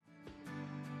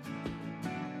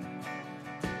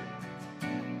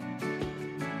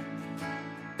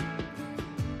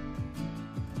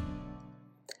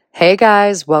Hey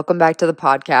guys, welcome back to the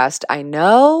podcast. I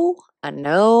know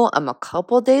I'm a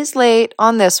couple days late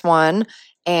on this one,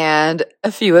 and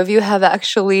a few of you have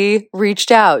actually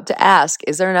reached out to ask,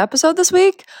 is there an episode this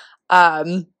week?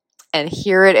 And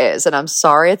here it is. And I'm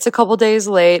sorry it's a couple days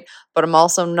late, but I'm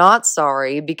also not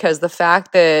sorry because the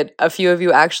fact that a few of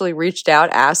you actually reached out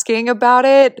asking about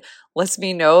it lets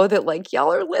me know that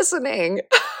y'all are listening.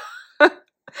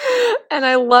 And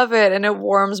I love it and it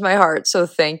warms my heart. So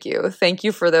thank you. Thank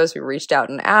you for those who reached out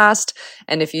and asked.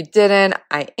 And if you didn't,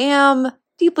 I am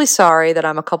deeply sorry that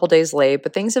I'm a couple days late,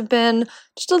 but things have been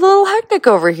just a little hectic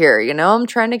over here. I'm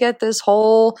trying to get this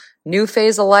whole new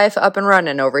phase of life up and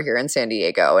running over here in San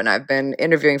Diego. And I've been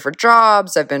interviewing for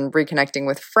jobs. I've been reconnecting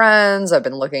with friends. I've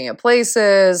been looking at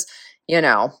places,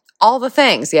 all the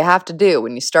things you have to do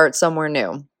when you start somewhere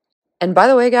new. And by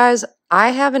the way, guys,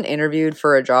 I haven't interviewed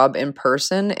for a job in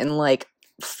person in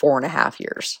 4.5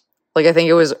 years. I think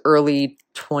it was early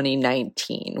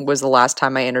 2019 was the last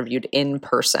time I interviewed in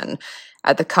person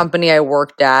at the company I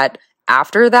worked at.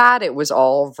 After that, it was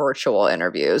all virtual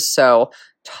interviews. So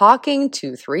talking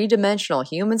to three-dimensional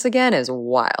humans again is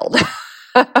wild.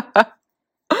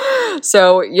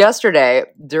 So yesterday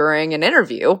during an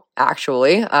interview,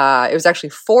 it was actually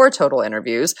 4 total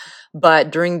interviews,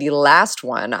 but during the last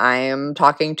one, I am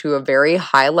talking to a very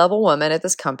high-level woman at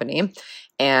this company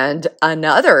and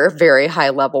another very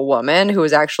high-level woman who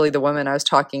is actually the woman I was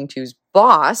talking to's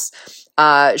boss.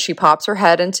 She pops her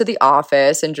head into the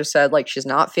office and just said she's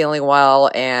not feeling well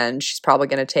and she's probably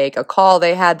going to take a call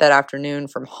they had that afternoon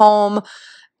from home.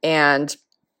 And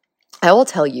I will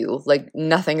tell you,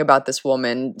 nothing about this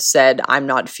woman said I'm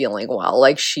not feeling well.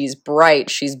 She's bright,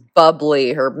 she's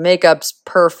bubbly, her makeup's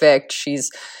perfect,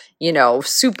 she's,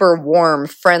 super warm,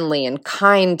 friendly, and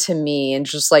kind to me, and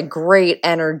just great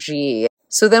energy.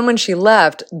 So then when she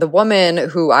left, the woman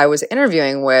who I was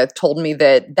interviewing with told me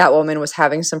that that woman was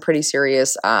having some pretty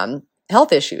serious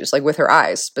health issues, with her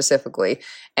eyes specifically.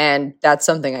 And that's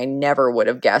something I never would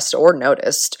have guessed or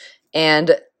noticed.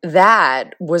 And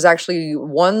that was actually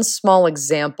one small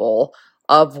example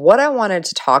of what I wanted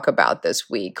to talk about this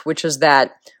week, which is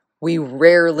that we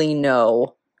rarely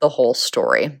know the whole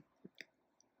story.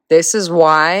 This is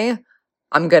why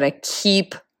I'm going to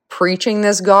keep preaching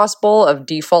this gospel of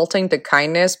defaulting to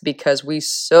kindness, because we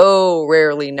so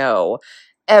rarely know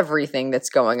everything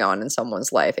that's going on in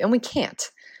someone's life, and we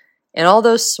can't. And all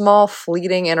those small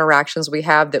fleeting interactions we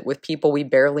have that with people we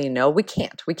barely know, we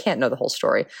can't know the whole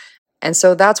story. And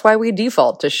so that's why we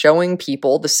default to showing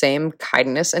people the same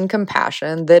kindness and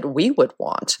compassion that we would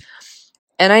want.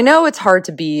 And I know it's hard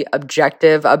to be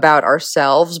objective about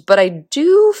ourselves, but I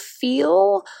do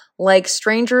feel like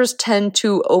strangers tend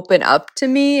to open up to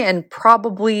me, and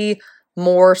probably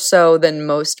more so than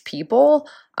most people.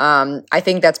 I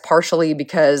think that's partially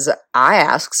because I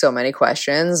ask so many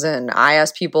questions and I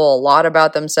ask people a lot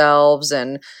about themselves,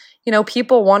 and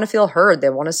people want to feel heard. They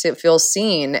want to feel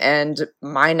seen. And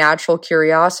my natural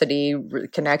curiosity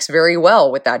connects very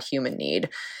well with that human need.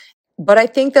 But I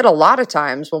think that a lot of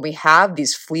times when we have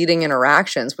these fleeting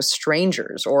interactions with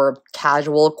strangers or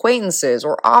casual acquaintances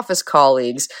or office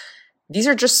colleagues, these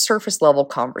are just surface level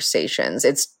conversations.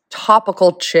 It's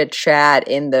topical chit chat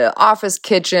in the office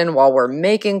kitchen while we're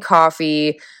making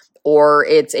coffee, or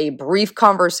it's a brief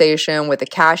conversation with the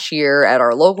cashier at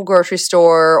our local grocery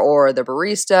store or the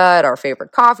barista at our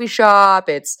favorite coffee shop.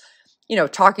 It's,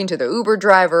 talking to the Uber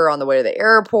driver on the way to the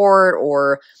airport,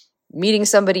 or meeting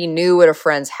somebody new at a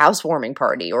friend's housewarming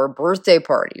party or birthday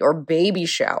party or baby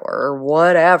shower or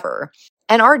whatever.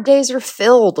 And our days are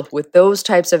filled with those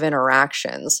types of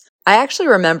interactions. I actually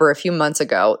remember a few months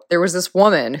ago, there was this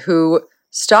woman who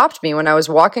stopped me when I was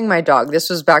walking my dog. This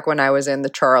was back when I was in the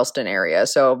Charleston area.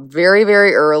 So very,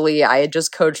 very early. I had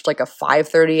just coached a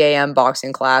 5:30 a.m.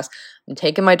 boxing class. I'm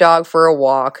taking my dog for a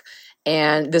walk.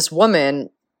 And this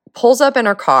woman pulls up in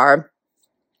her car.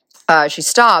 She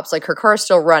stops, her car is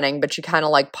still running, but she kind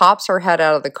of pops her head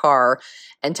out of the car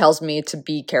and tells me to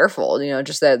be careful.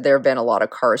 Just that there have been a lot of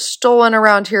cars stolen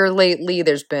around here lately.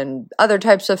 There's been other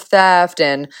types of theft,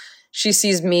 and she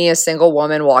sees me, a single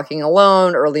woman, walking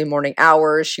alone, early morning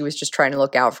hours. She was just trying to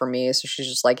look out for me. So she's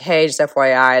just hey, just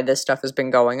FYI, this stuff has been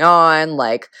going on.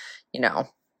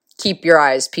 Keep your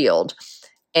eyes peeled.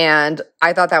 And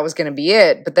I thought that was going to be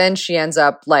it. But then she ends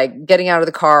up getting out of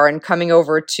the car and coming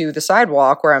over to the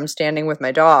sidewalk where I'm standing with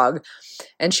my dog.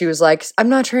 And she was like, I'm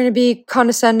not trying to be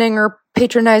condescending or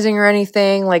patronizing or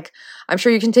anything. I'm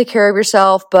sure you can take care of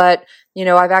yourself. But,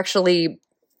 I've actually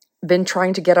been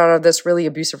trying to get out of this really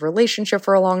abusive relationship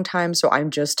for a long time. So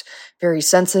I'm just very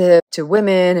sensitive to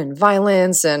women and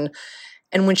violence. And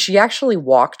And when she actually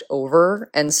walked over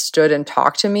and stood and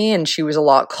talked to me, and she was a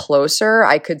lot closer,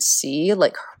 I could see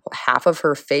like half of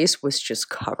her face was just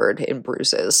covered in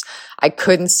bruises. I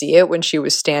couldn't see it when she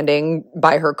was standing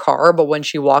by her car, but when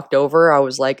she walked over, I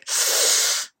was like,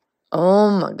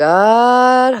 oh my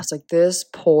God. I was like, this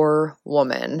poor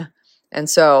woman. And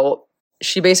so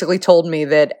she basically told me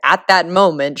that at that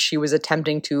moment, she was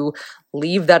attempting to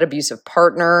leave that abusive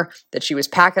partner, that she was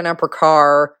packing up her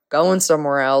car, going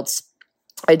somewhere else.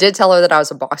 I did tell her that I was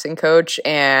a boxing coach,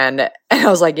 and I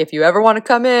was like, if you ever want to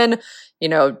come in,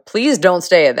 please don't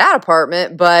stay at that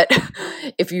apartment, but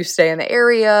if you stay in the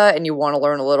area and you want to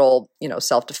learn a little,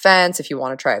 self-defense, if you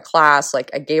want to try a class, like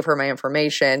I gave her my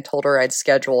information, told her I'd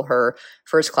schedule her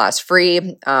first class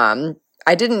free.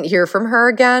 I didn't hear from her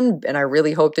again, and I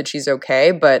really hope that she's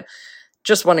okay, but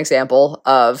just one example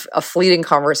of a fleeting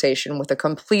conversation with a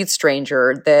complete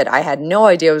stranger that I had no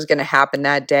idea was going to happen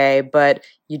that day, but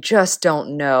you just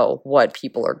don't know what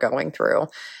people are going through.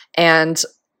 And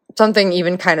something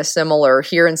even kind of similar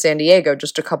here in San Diego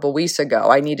just a couple weeks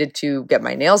ago, I needed to get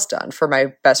my nails done for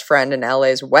my best friend in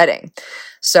LA's wedding.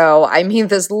 So I meet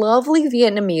this lovely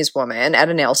Vietnamese woman at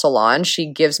a nail salon.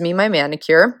 She gives me my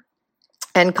manicure.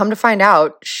 And come to find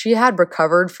out, she had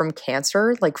recovered from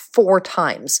cancer like 4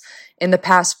 times in the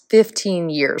past 15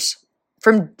 years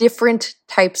from different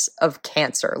types of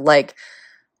cancer, like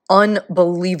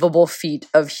unbelievable feat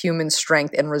of human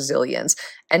strength and resilience.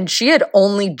 And she had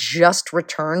only just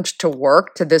returned to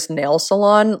work to this nail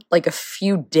salon like a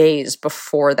few days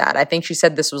before that. I think she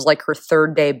said this was like her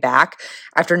 3rd day back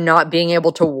after not being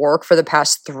able to work for the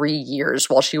past 3 years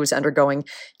while she was undergoing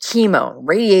chemo,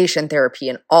 radiation therapy,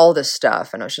 and all this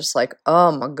stuff. And I was just like,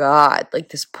 oh my God, like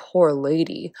this poor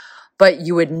lady. But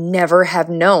you would never have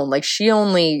known. Like she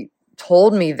only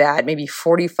told me that maybe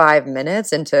 45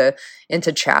 minutes into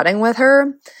chatting with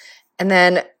her. And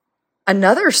then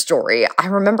another story, I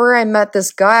remember I met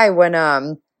this guy when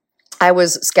I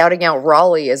was scouting out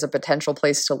Raleigh as a potential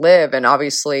place to live, and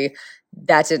obviously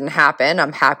that didn't happen.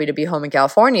 I'm happy to be home in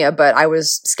California, but I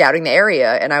was scouting the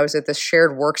area, and I was at this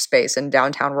shared workspace in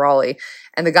downtown Raleigh,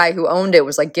 and the guy who owned it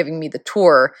was like giving me the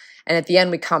tour. And at the end,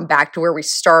 we come back to where we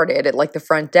started at like the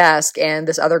front desk, and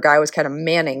this other guy was kind of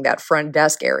manning that front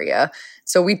desk area.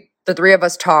 So the 3 of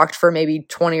us talked for maybe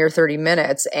 20 or 30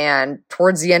 minutes. And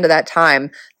towards the end of that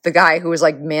time, the guy who was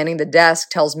like manning the desk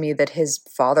tells me that his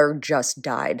father just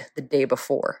died the day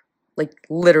before, like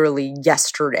literally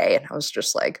yesterday. And I was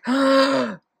just like,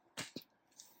 but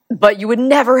you would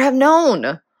never have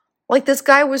known. Like this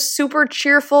guy was super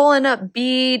cheerful and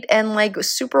upbeat and like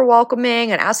super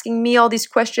welcoming and asking me all these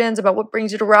questions about what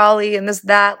brings you to Raleigh and this,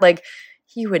 that. Like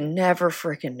he would never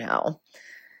freaking know.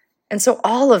 And so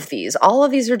all of these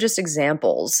are just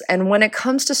examples. And when it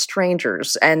comes to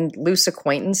strangers and loose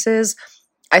acquaintances,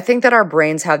 I think that our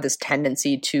brains have this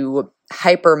tendency to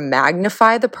hyper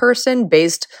magnify the person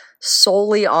based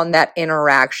solely on that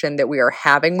interaction that we are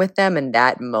having with them in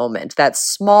that moment, that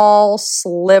small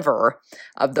sliver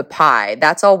of the pie.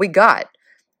 That's all we got.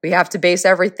 We have to base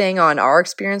everything on our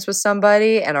experience with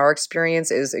somebody, and our experience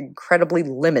is incredibly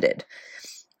limited.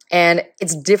 And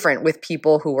it's different with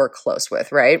people who we're close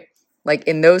with, right? Like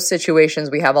in those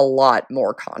situations, we have a lot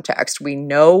more context. We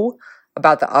know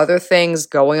about the other things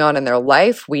going on in their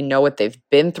life. We know what they've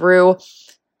been through.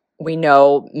 We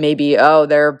know maybe, oh,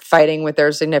 they're fighting with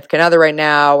their significant other right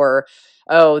now, or,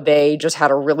 oh, they just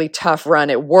had a really tough run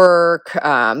at work.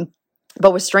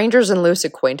 But with strangers and loose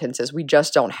acquaintances, we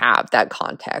just don't have that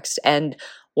context. And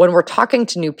when we're talking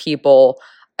to new people,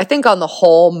 I think on the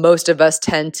whole, most of us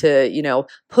tend to,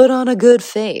 put on a good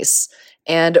face.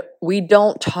 And we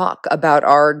don't talk about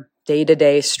our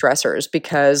day-to-day stressors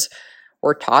because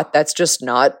we're taught that's just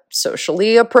not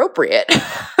socially appropriate.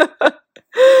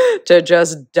 To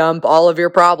just dump all of your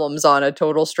problems on a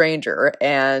total stranger.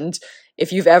 And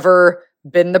if you've ever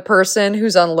been the person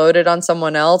who's unloaded on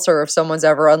someone else, or if someone's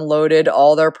ever unloaded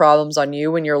all their problems on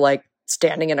you when you're like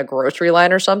standing in a grocery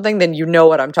line or something, then you know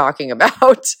what I'm talking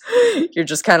about. You're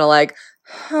just kind of like,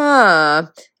 can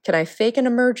I fake an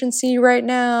emergency right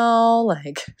now?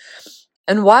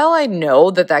 And while I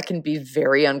know that that can be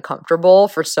very uncomfortable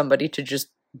for somebody to just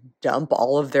dump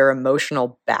all of their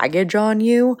emotional baggage on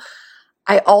you,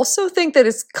 I also think that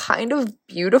it's kind of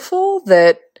beautiful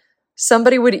that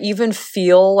somebody would even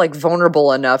feel like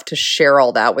vulnerable enough to share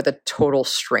all that with a total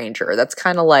stranger. That's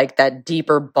kind of like that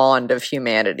deeper bond of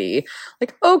humanity.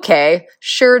 Like, okay,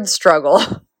 shared struggle.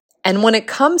 And when it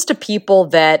comes to people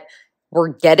that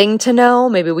we're getting to know,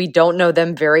 maybe we don't know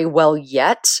them very well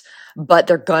yet, but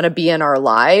they're going to be in our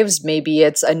lives. Maybe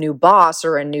it's a new boss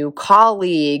or a new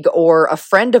colleague or a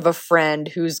friend of a friend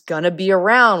who's going to be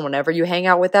around. Whenever you hang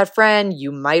out with that friend,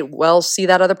 you might well see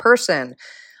that other person.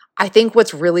 I think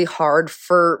what's really hard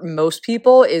for most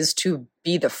people is to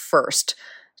be the first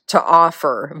to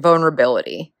offer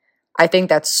vulnerability. I think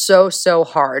that's so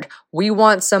hard. We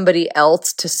want somebody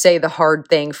else to say the hard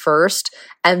thing first,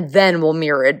 and then we'll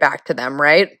mirror it back to them,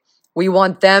 right? We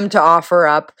want them to offer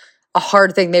up a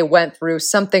hard thing they went through,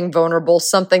 something vulnerable,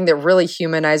 something that really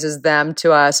humanizes them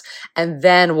to us, and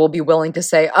then we'll be willing to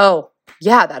say, oh,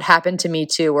 yeah, that happened to me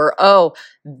too, or oh,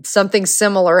 something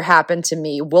similar happened to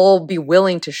me. We'll be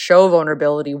willing to show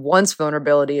vulnerability once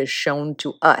vulnerability is shown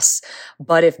to us.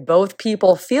 But if both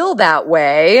people feel that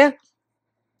way,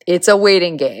 it's a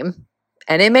waiting game,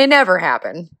 and it may never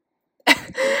happen.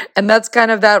 And that's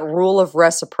kind of that rule of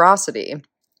reciprocity.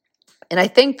 And I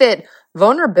think that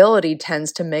vulnerability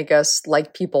tends to make us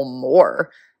like people more.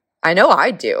 I know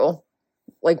I do.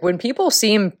 Like when people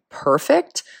seem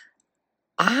perfect,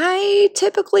 I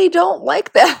typically don't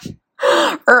like them.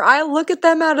 Or I look at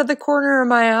them out of the corner of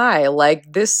my eye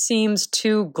like this seems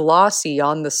too glossy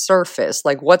on the surface.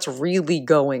 Like what's really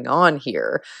going on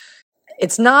here?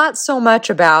 It's not so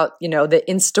much about, the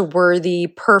Insta-worthy,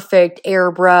 perfect,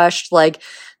 airbrushed, like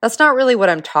that's not really what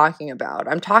I'm talking about.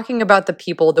 I'm talking about the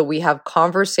people that we have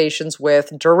conversations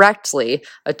with directly,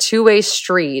 a two-way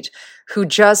street, who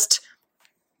just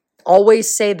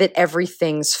always say that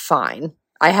everything's fine.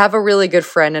 I have a really good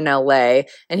friend in LA,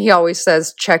 and he always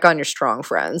says, check on your strong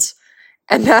friends.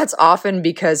 And that's often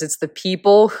because it's the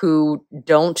people who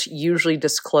don't usually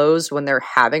disclose when they're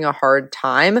having a hard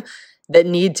time that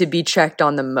need to be checked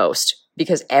on the most,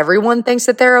 because everyone thinks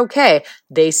that they're okay.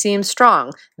 They seem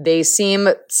strong. They seem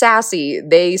sassy.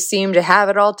 They seem to have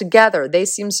it all together. They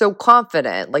seem so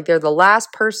confident. Like they're the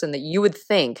last person that you would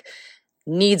think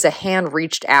needs a hand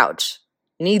reached out,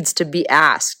 needs to be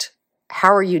asked,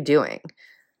 how are you doing?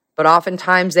 But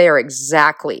oftentimes they are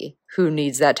exactly who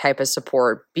needs that type of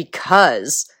support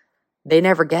because they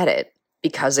never get it,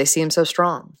 because they seem so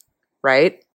strong,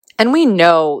 right? And we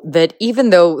know that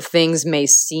even though things may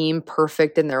seem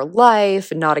perfect in their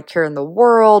life, not a care in the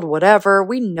world, whatever,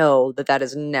 we know that that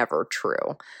is never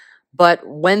true. But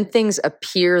when things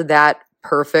appear that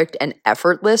perfect and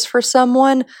effortless for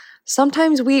someone,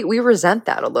 sometimes we resent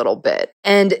that a little bit.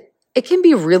 And it can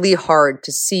be really hard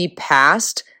to see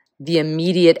past the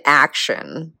immediate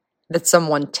action that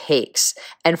someone takes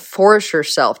and force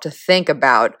yourself to think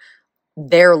about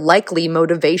their likely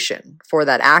motivation for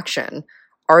that action.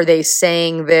 Are they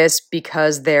saying this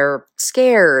because they're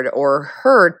scared or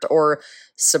hurt or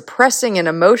suppressing an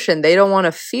emotion they don't want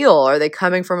to feel? Are they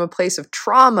coming from a place of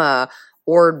trauma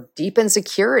or deep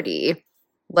insecurity?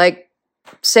 Like,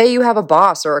 say you have a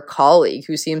boss or a colleague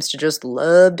who seems to just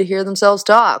love to hear themselves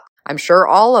talk. I'm sure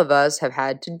all of us have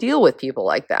had to deal with people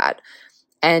like that.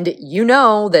 And you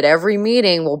know that every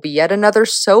meeting will be yet another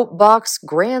soapbox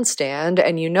grandstand,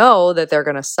 and you know that they're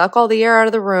going to suck all the air out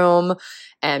of the room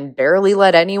and barely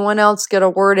let anyone else get a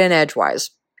word in edgewise.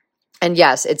 And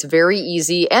yes, it's very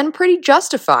easy and pretty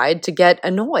justified to get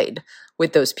annoyed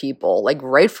with those people, like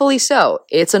rightfully so.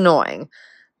 It's annoying.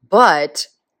 But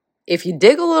if you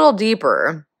dig a little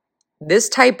deeper, this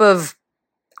type of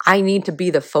I need to be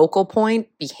the focal point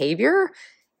behavior,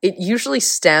 it usually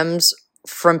stems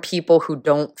from people who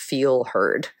don't feel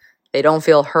heard. They don't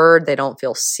feel heard. They don't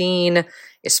feel seen,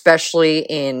 especially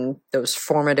in those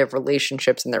formative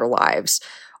relationships in their lives.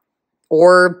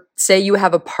 Or say you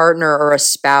have a partner or a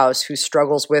spouse who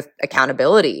struggles with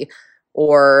accountability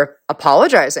or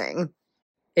apologizing.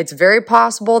 It's very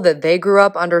possible that they grew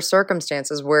up under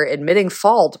circumstances where admitting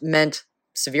fault meant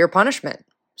severe punishment.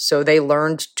 So they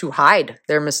learned to hide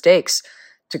their mistakes,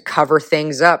 to cover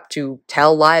things up, to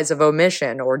tell lies of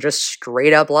omission, or just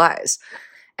straight up lies.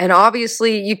 And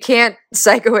obviously, you can't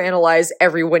psychoanalyze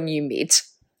everyone you meet.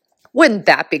 Wouldn't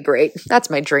that be great? That's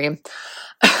my dream.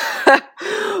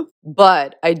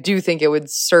 But I do think it would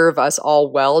serve us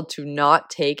all well to not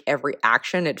take every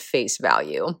action at face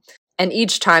value. And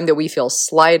each time that we feel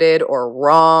slighted or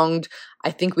wronged,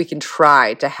 I think we can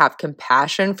try to have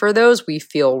compassion for those we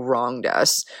feel wronged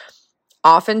us.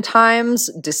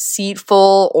 Oftentimes,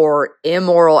 deceitful or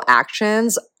immoral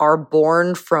actions are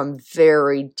born from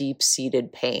very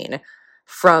deep-seated pain,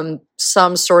 from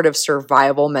some sort of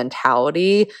survival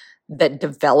mentality that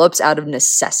develops out of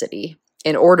necessity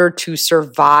in order to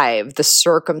survive the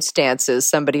circumstances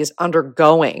somebody is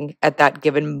undergoing at that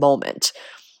given moment.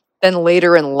 Then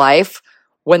later in life,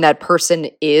 when that person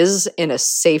is in a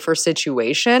safer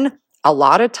situation, a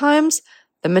lot of times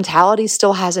the mentality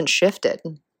still hasn't shifted.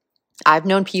 I've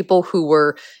known people who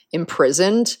were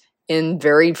imprisoned in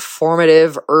very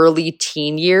formative early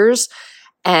teen years.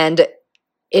 And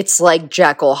it's like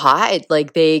Jekyll Hyde.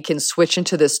 Like they can switch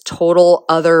into this total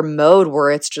other mode where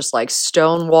it's just like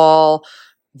stonewall,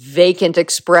 vacant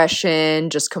expression,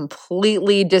 just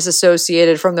completely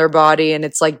disassociated from their body. And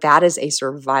it's like that is a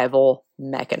survival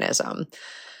mechanism.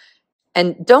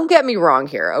 And don't get me wrong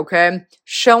here, okay?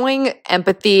 Showing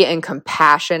empathy and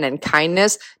compassion and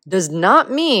kindness does not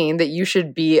mean that you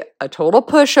should be a total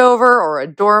pushover or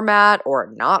a doormat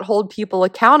or not hold people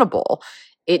accountable.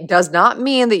 It does not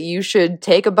mean that you should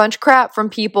take a bunch of crap from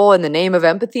people in the name of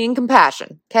empathy and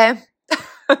compassion, okay?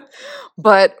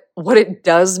 But what it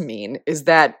does mean is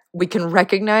that we can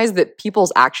recognize that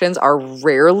people's actions are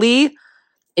rarely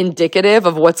indicative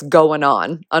of what's going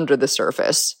on under the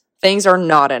surface. Things are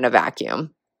not in a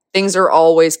vacuum. Things are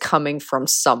always coming from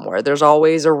somewhere. There's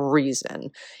always a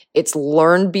reason. It's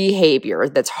learned behavior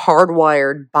that's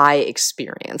hardwired by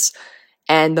experience.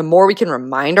 And the more we can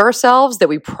remind ourselves that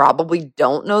we probably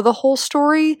don't know the whole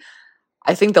story,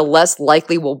 I think the less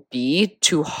likely we'll be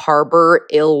to harbor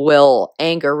ill will,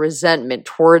 anger, resentment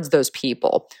towards those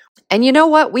people. And you know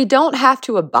what? We don't have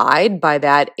to abide by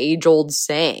that age-old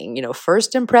saying,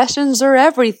 first impressions are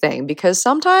everything, because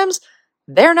sometimes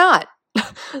they're not.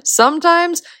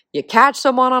 Sometimes you catch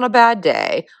someone on a bad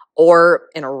day or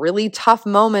in a really tough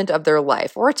moment of their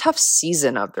life or a tough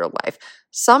season of their life.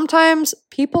 Sometimes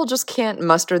people just can't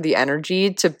muster the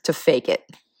energy to fake it.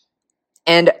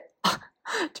 And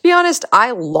to be honest,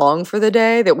 I long for the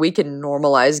day that we can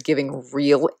normalize giving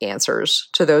real answers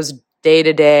to those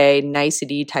day-to-day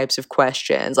nicety types of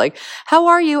questions. Like, how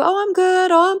are you? Oh, I'm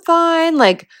good. Oh, I'm fine.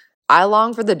 Like, I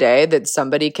long for the day that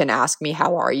somebody can ask me,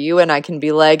 how are you? And I can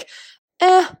be like,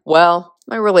 well,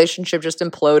 my relationship just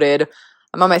imploded.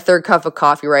 I'm on my third cup of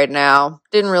coffee right now.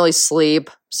 Didn't really sleep.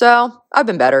 So I've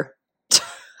been better.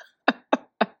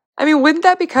 I mean, wouldn't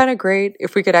that be kind of great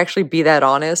if we could actually be that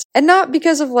honest? And not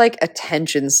because of like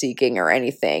attention seeking or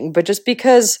anything, but just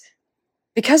because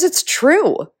it's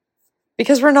true.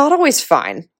 Because we're not always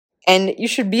fine. And you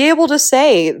should be able to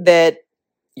say that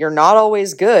you're not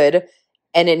always good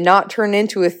and it not turn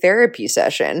into a therapy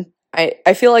session.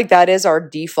 I feel like that is our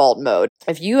default mode.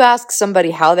 If you ask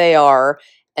somebody how they are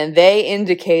and they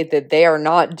indicate that they are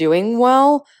not doing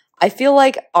well, I feel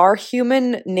like our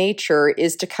human nature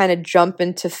is to kind of jump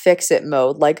into fix-it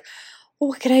mode. Like,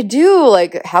 what can I do?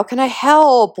 Like, how can I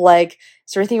help? Like,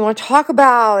 is there anything you want to talk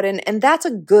about? And that's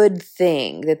a good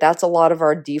thing, that's a lot of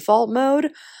our default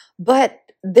mode. But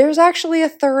there's actually a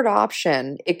third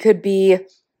option. It could be,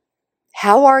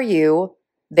 how are you?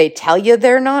 They tell you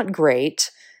they're not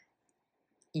great.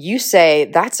 You say,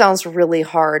 that sounds really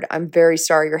hard. I'm very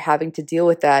sorry you're having to deal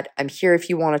with that. I'm here if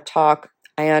you want to talk.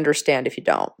 I understand if you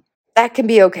don't. That can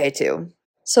be okay too.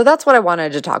 So that's what I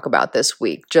wanted to talk about this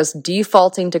week, just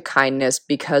defaulting to kindness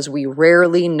because we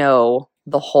rarely know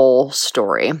the whole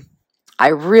story. I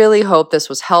really hope this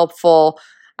was helpful.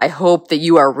 I hope that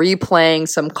you are replaying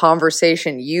some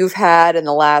conversation you've had in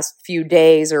the last few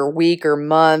days or week or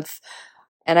month.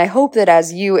 And I hope that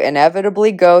as you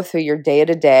inevitably go through your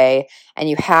day-to-day and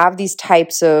you have these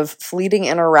types of fleeting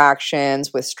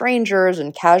interactions with strangers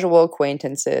and casual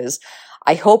acquaintances,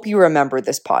 I hope you remember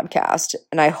this podcast,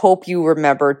 and I hope you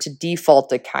remember to default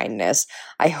to kindness.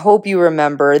 I hope you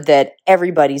remember that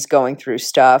everybody's going through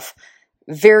stuff,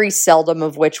 very seldom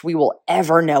of which we will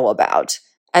ever know about,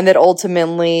 and that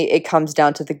ultimately it comes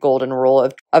down to the golden rule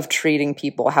of treating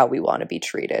people how we want to be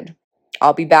treated.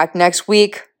 I'll be back next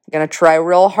week. I'm going to try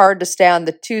real hard to stay on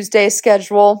the Tuesday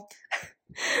schedule.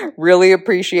 Really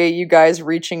appreciate you guys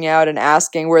reaching out and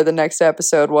asking where the next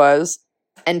episode was.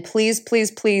 And please, please,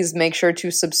 please make sure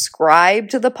to subscribe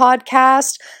to the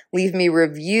podcast, leave me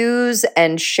reviews,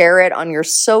 and share it on your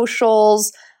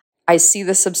socials. I see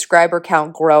the subscriber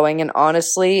count growing, and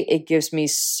honestly, it gives me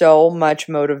so much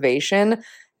motivation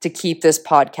to keep this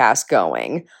podcast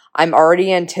going. I'm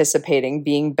already anticipating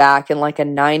being back in like a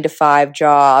 9-to-5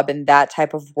 job in that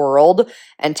type of world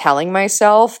and telling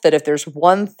myself that if there's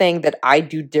one thing that I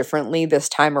do differently this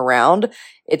time around,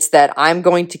 it's that I'm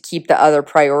going to keep the other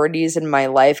priorities in my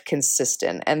life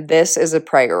consistent. And this is a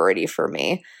priority for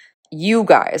me. You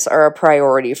guys are a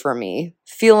priority for me.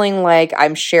 Feeling like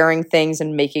I'm sharing things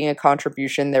and making a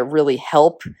contribution that really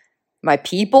help my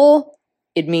people,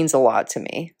 it means a lot to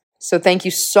me. So thank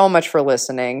you so much for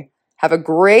listening. Have a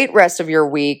great rest of your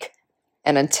week.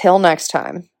 And until next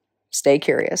time, stay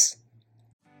curious.